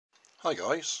Hi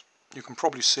guys, you can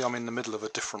probably see I'm in the middle of a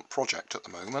different project at the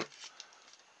moment,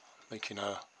 making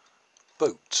a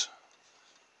boat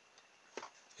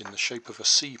in the shape of a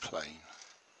seaplane.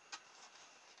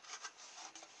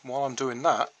 While I'm doing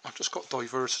that, I've just got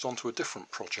diverted onto a different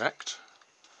project.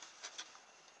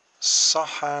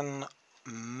 Sahan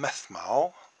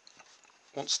Methmal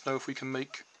wants to know if we can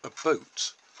make a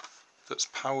boat that's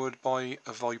powered by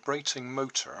a vibrating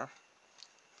motor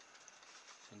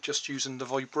and just using the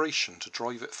vibration to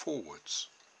drive it forwards.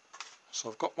 So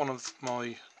I've got one of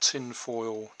my tin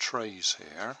foil trays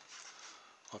here.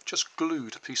 I've just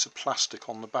glued a piece of plastic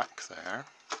on the back there,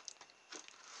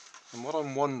 and what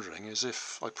I'm wondering is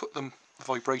if I put the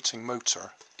vibrating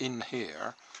motor in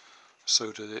here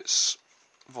so that it's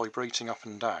vibrating up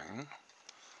and down,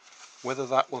 whether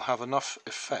that will have enough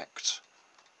effect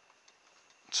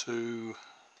to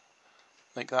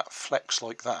make that flex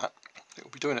like that. It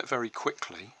will be doing it very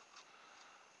quickly,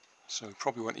 so we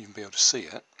probably won't even be able to see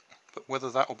it, but whether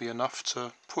that will be enough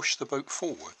to push the boat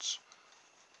forwards.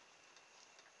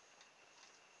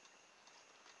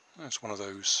 There's one of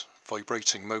those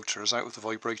vibrating motors out of the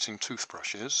vibrating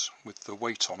toothbrushes with the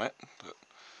weight on it that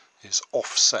is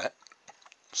offset,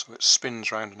 so it spins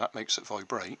round and that makes it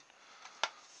vibrate.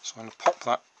 So I'm going to pop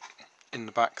that in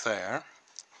the back there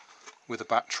with a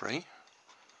battery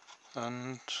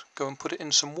and go and put it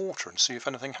in some water and see if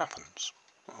anything happens.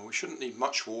 Well, we shouldn't need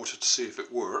much water to see if it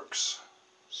works,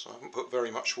 so I haven't put very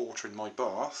much water in my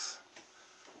bath.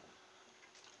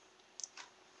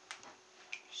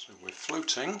 So we're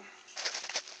floating.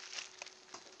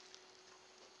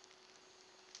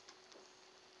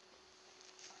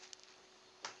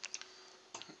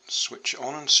 Let's switch it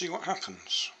on and see what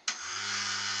happens.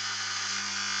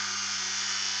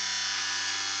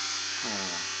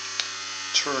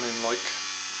 Turning like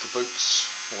the boats,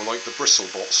 or like the bristle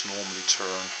bots normally turn.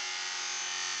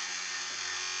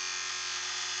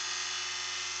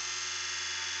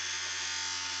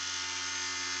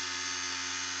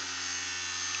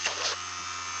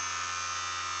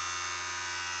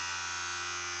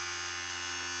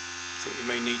 I think we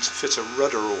may need to fit a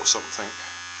rudder or something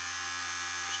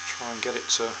to try and get it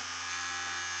to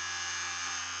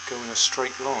go in a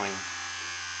straight line.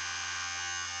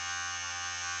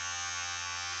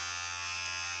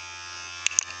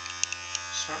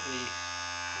 Certainly, I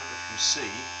don't know if you can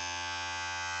see,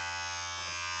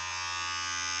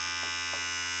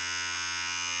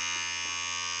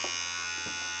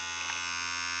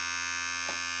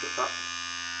 that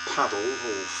paddle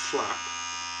or flap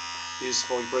is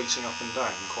vibrating up and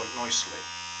down quite nicely.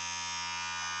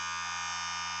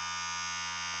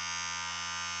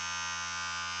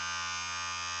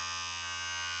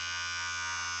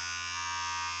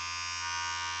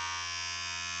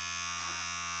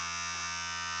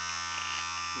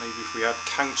 Maybe if we had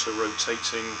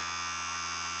counter-rotating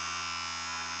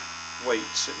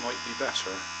weights it might be better,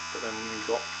 but then we've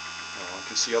got, I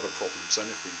can see other problems then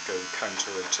if we go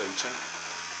counter-rotating.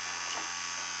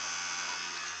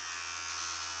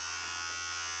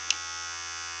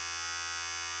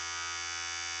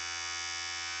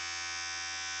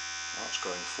 That's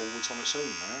going forwards on its own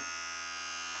now,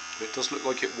 but it does look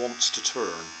like it wants to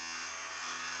turn.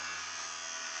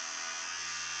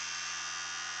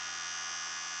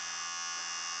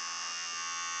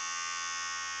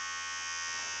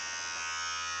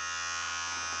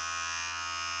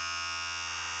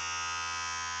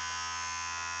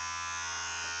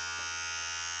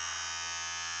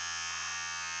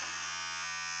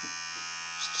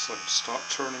 It's decided to start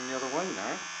turning the other way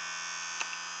now.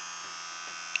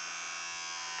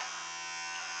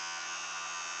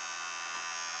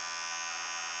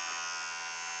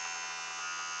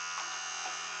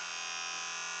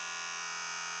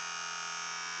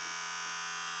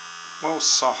 Well,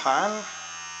 Sahan,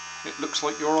 it looks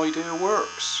like your idea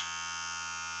works.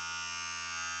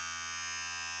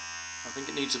 I think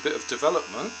it needs a bit of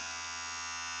development.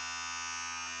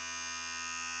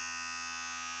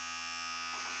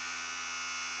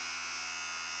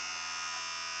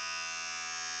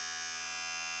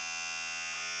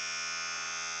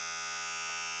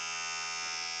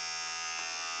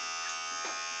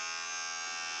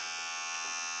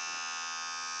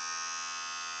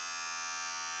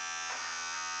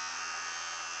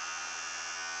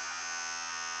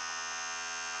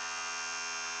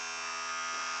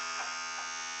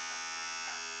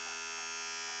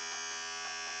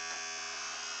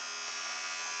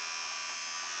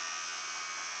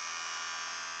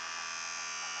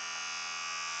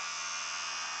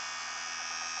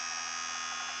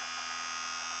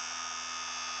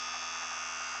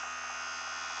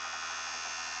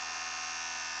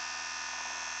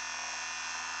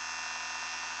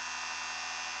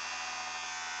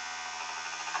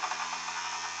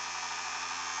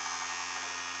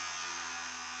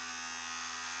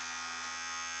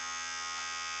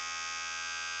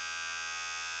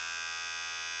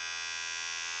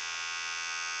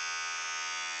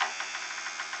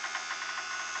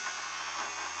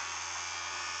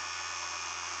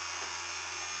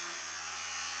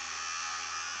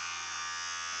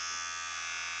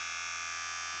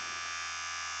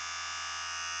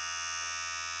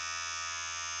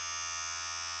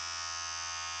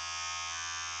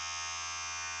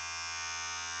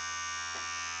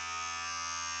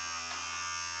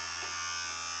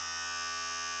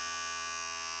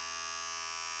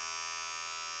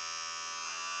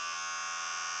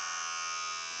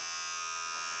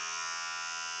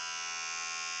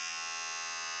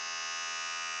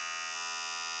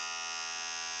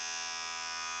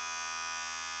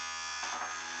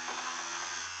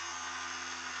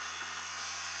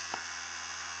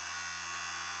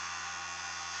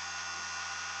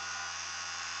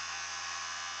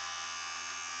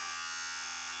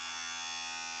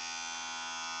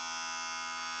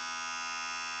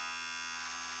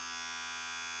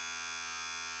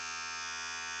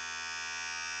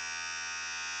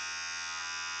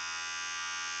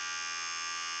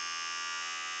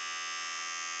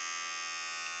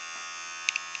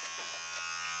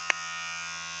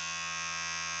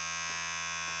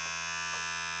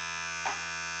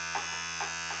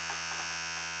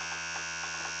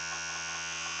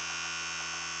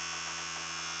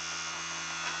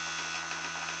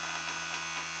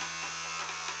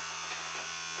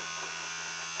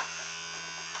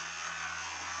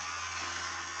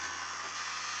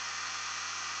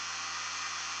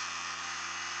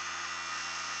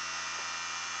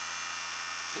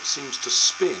 it seems to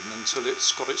spin until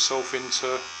it's got itself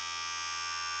into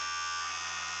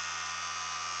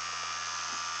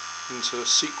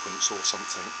sequence or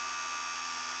something.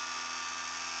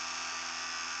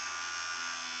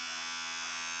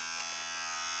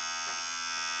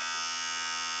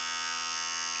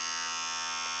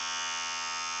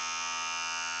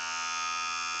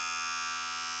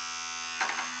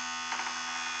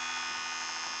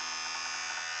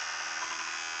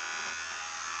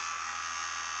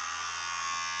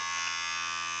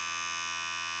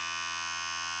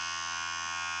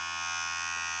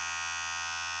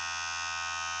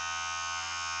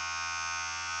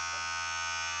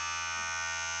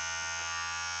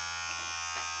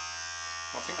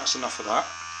 I think that's enough of that.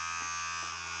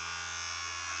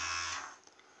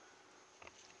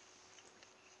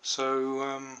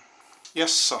 So,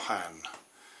 yes, Sahan,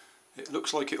 it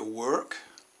looks like it'll work.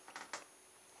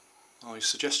 I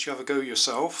suggest you have a go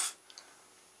yourself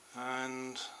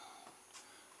and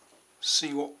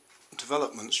see what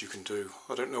developments you can do.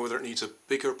 I don't know whether it needs a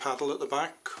bigger paddle at the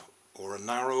back or a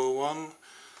narrower one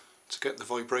to get the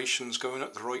vibrations going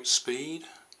at the right speed.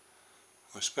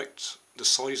 I expect the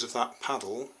size of that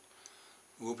paddle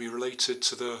will be related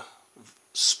to the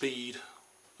speed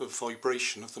of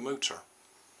vibration of the motor.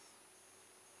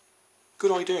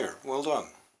 Good idea, well done.